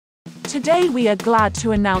Today we are glad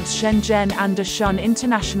to announce Shenzhen and Shun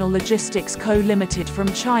International Logistics Co. Limited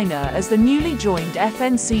from China as the newly joined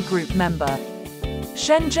FNC Group member.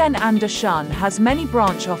 Shenzhen and Shun has many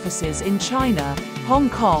branch offices in China, Hong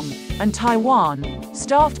Kong, and Taiwan,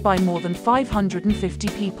 staffed by more than 550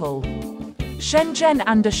 people. Shenzhen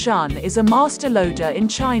and Shun is a master loader in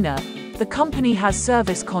China. The company has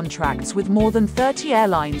service contracts with more than 30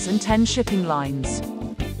 airlines and 10 shipping lines.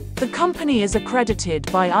 The company is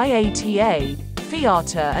accredited by IATA,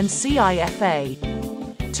 FIATA and CIFA.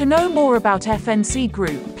 To know more about FNC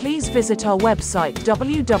Group, please visit our website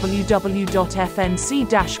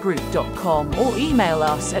www.fnc-group.com or email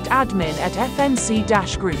us at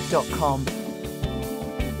admin@fnc-group.com.